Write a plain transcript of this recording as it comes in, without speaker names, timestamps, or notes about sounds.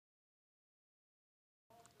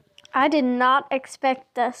I did not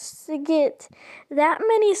expect us to get that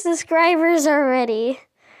many subscribers already.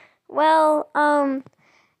 Well,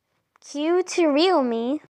 cue to real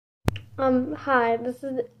me. Hi, this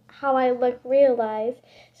is how I look real life.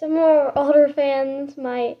 Some more older fans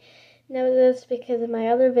might know this because of my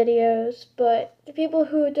other videos, but the people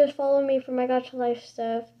who just follow me for my Gacha Life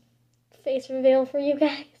stuff, face reveal for you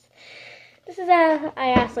guys. This is how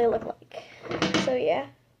I actually look like. So yeah,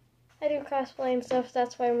 I do cosplay and stuff, so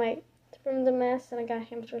that's why my room's a mess and I got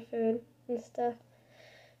hamster food and stuff.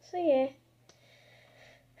 So yeah.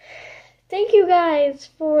 Thank you guys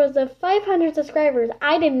for the 500 subscribers.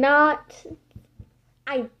 I did not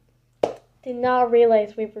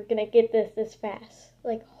realize we were gonna get this fast.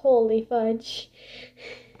 Like, holy fudge.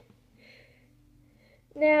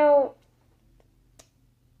 Now,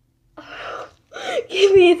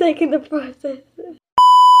 give me a second to process.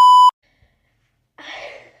 I'm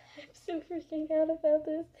so freaking out about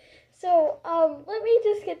this. So, let me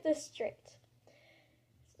just get this straight.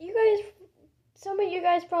 Some of you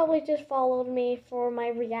guys probably just followed me for my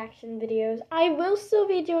reaction videos. I will still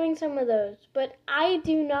be doing some of those, but I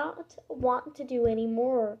do not want to do any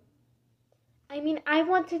more. I mean, I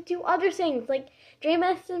want to do other things, like Dream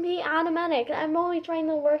SMP Automatic. I'm only trying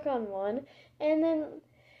to work on one. And then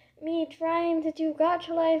me trying to do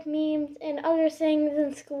Gacha Life memes and other things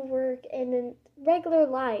in schoolwork and in regular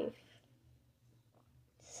life.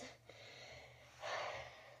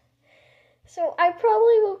 So I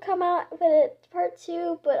probably will come out with it part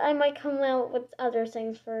 2, but I might come out with other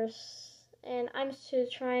things first. And I'm still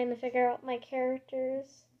trying to figure out my characters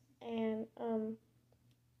and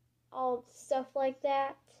all stuff like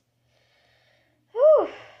that. Whew.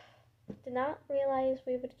 Did not realize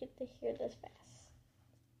we would get to hear this fast.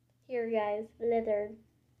 Here guys, Lizard.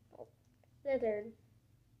 Oh, Lizard.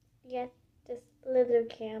 Yes, just Lizard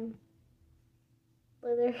cam.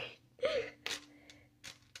 Lizard.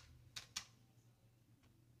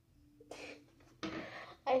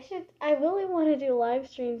 I really want to do live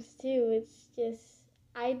streams too. It's just,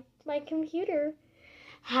 my computer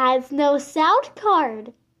has no sound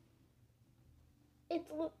card. It's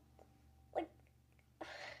like,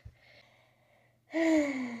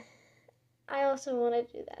 I also want to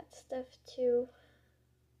do that stuff too.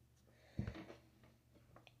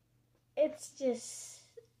 It's just,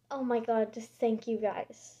 oh my god, just thank you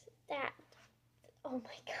guys. Oh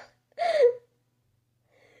my god.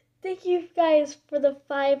 Thank you guys for the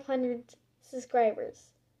 500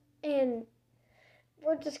 subscribers. And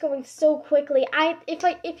we're just going so quickly.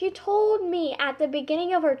 If you told me at the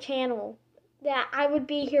beginning of our channel that I would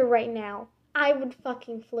be here right now, I would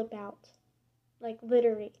fucking flip out. Like,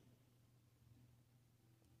 literally.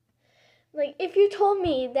 Like, if you told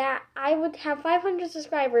me that I would have 500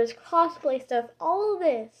 subscribers, cosplay stuff, all of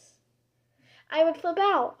this, I would flip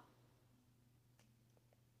out.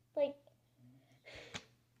 Like,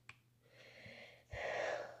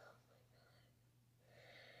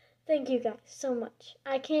 thank you guys so much.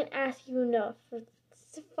 I can't ask you enough for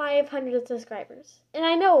 500 subscribers. And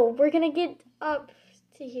I know we're going to get up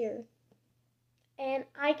to here. And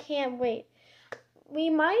I can't wait. We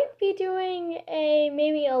might be doing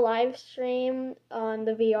maybe a live stream on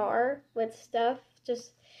the VR with stuff.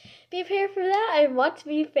 Just be prepared for that. I want to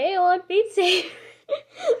be fail on Beat Saber.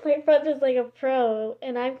 My brother's like a pro,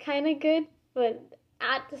 and I'm kind of good, but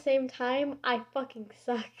at the same time, I fucking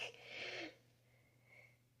suck.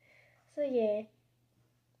 So yeah.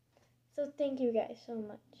 So thank you guys so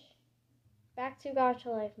much. Back to Gacha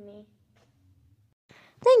Life me.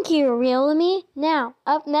 Thank you, Real Me. Now,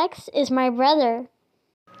 up next is my brother.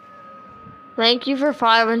 Thank you for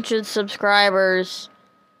 500 subscribers.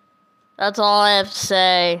 That's all I have to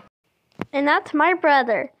say. And that's my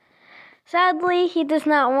brother. Sadly, he does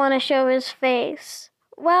not want to show his face.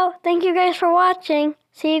 Well, thank you guys for watching.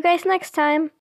 See you guys next time.